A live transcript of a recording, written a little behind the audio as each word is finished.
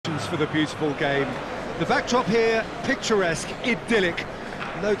conditions for the beautiful game. The backdrop here, picturesque, idyllic.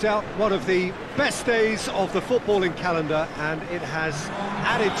 No doubt one of the best days of the footballing calendar, and it has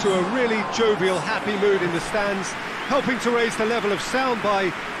added to a really jovial, happy mood in the stands, helping to raise the level of sound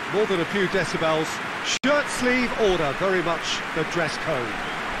by more than a few decibels. Shirt sleeve order, very much the dress code.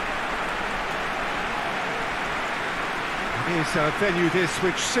 It is a venue this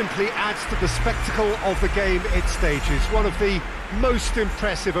which simply adds to the spectacle of the game it stages. One of the most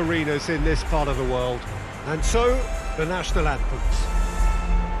impressive arenas in this part of the world. And so, the national anthems.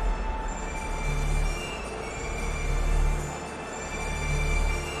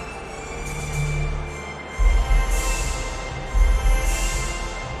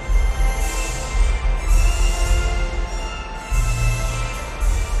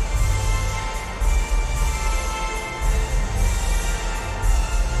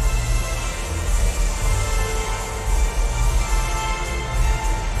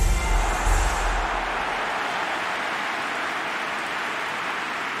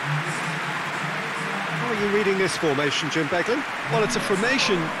 How are you reading this formation, Jim Beglin? Well, it's a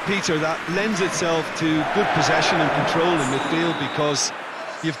formation, Peter, that lends itself to good possession and control in midfield because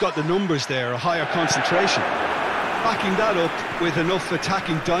you've got the numbers there, a higher concentration. Backing that up with enough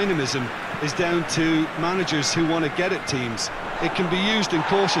attacking dynamism is down to managers who want to get at teams. It can be used in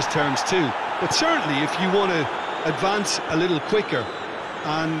cautious terms too, but certainly if you want to advance a little quicker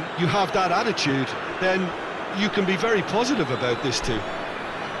and you have that attitude, then you can be very positive about this too.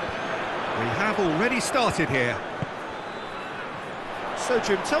 We have already started here. So,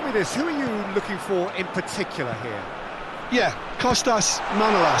 Jim, tell me this, who are you looking for in particular here? Yeah, Kostas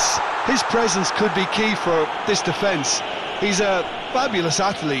Manolas. His presence could be key for this defence. He's a fabulous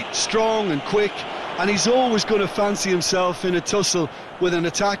athlete, strong and quick, and he's always going to fancy himself in a tussle with an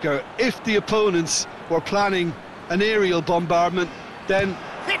attacker. If the opponents were planning an aerial bombardment, then...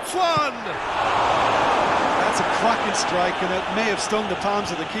 Hits one! That's a cracking strike, and it may have stung the palms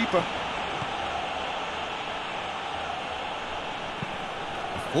of the keeper.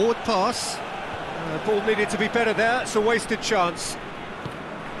 Forward pass. Ball needed to be better there, it's a wasted chance.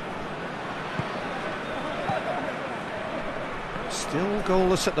 Still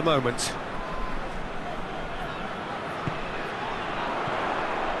goalless at the moment.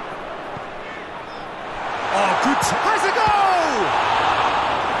 Oh, good, has a goal!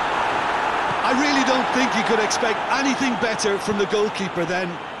 I really don't think you could expect anything better from the goalkeeper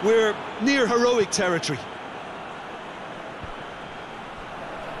then. We're near heroic territory.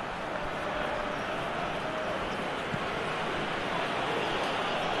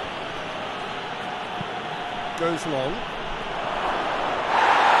 Goes long.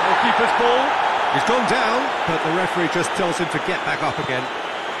 Goalkeeper's ball. He's gone down, but the referee just tells him to get back up again.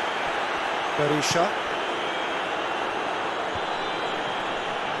 Berisha.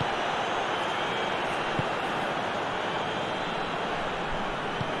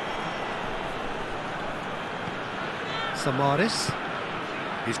 Samaris.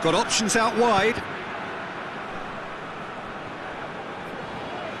 He's got options out wide.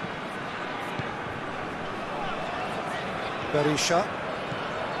 Berisha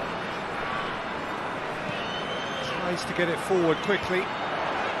tries to get it forward quickly.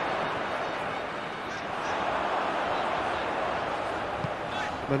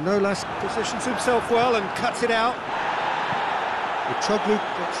 Manolas positions himself well and cuts it out. Mitroglou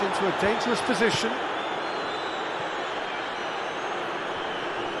gets into a dangerous position.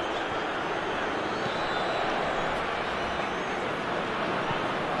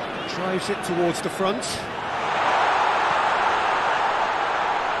 Drives it towards the front.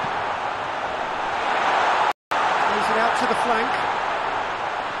 To the flank.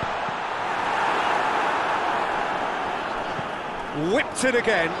 Whipped it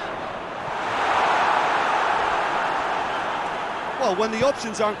again. Well, when the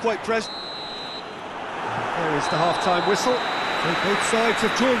options aren't quite present. There is the half-time whistle. So both sides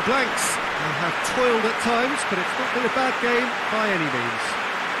have drawn blanks and have toiled at times, but it's not been a bad game by any means.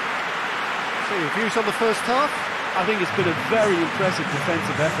 So your views on the first half? I think it's been a very impressive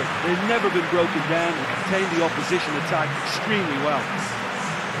defensive effort. They've never been broken down and contained the opposition attack extremely well.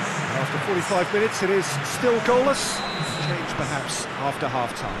 After 45 minutes, it is still goalless. Change perhaps after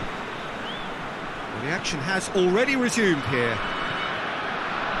half-time. Well, the action has already resumed here.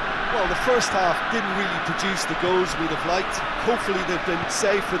 Well, the first half didn't really produce the goals we'd have liked. Hopefully they've been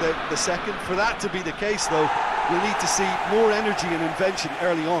saved for the second. For that to be the case, though, we'll need to see more energy and invention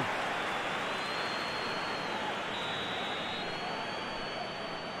early on.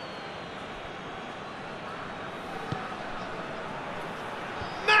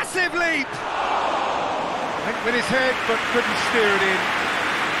 Massive leap! Went with his head, but couldn't steer it in.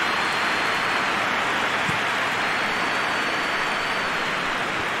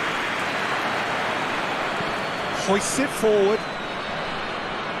 Hoists it forward.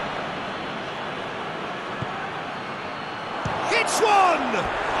 Hits one!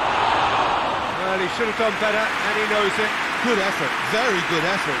 Well, he should have done better, and he knows it. Good effort, very good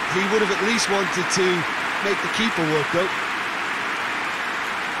effort. He would have at least wanted to make the keeper work though.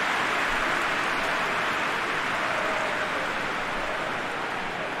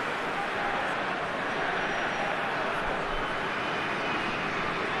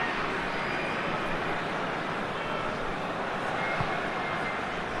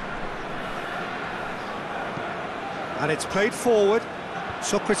 And it's played forward.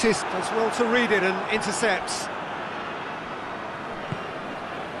 Socrates does well to read it and intercepts.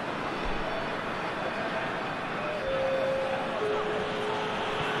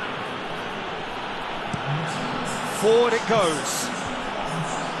 Forward it goes.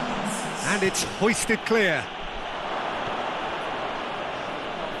 And it's hoisted clear.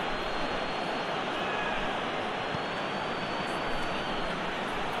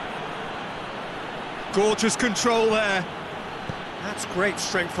 Gorgeous control there. That's great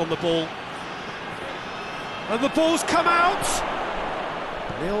strength on the ball. And the ball's come out!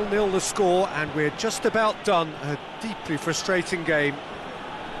 0-0 the score, and we're just about done. A deeply frustrating game.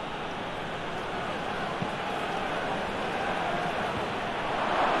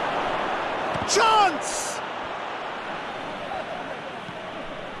 Chance!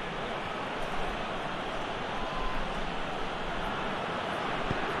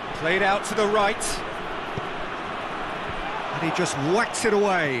 Played out to the right. And he just whacks it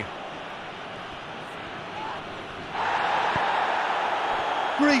away.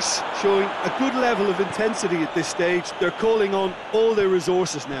 Greece showing a good level of intensity at this stage. They're calling on all their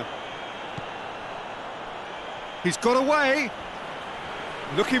resources now. He's got away.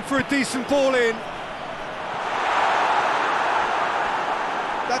 Looking for a decent ball in.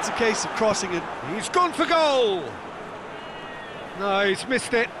 That's a case of crossing it. He's gone for goal. No, he's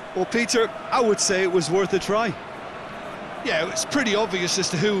missed it. Well, Peter, I would say it was worth a try. Yeah, it's pretty obvious as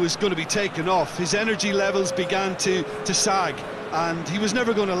to who was going to be taken off. His energy levels began to sag, and he was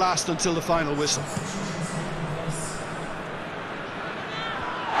never going to last until the final whistle.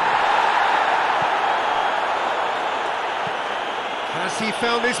 Has he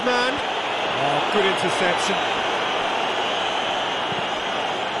found his man? Oh, good interception.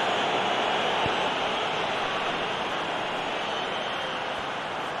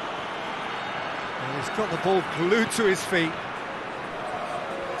 And he's got the ball glued to his feet.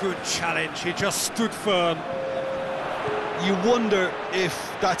 Good challenge, he just stood firm. You wonder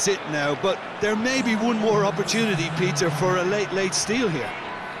if that's it now, but there may be one more opportunity, Peter, for a late steal here.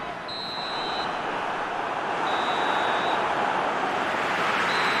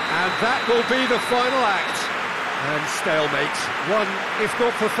 And that will be the final act. And stalemate. One, if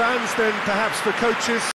not for fans, then perhaps for coaches.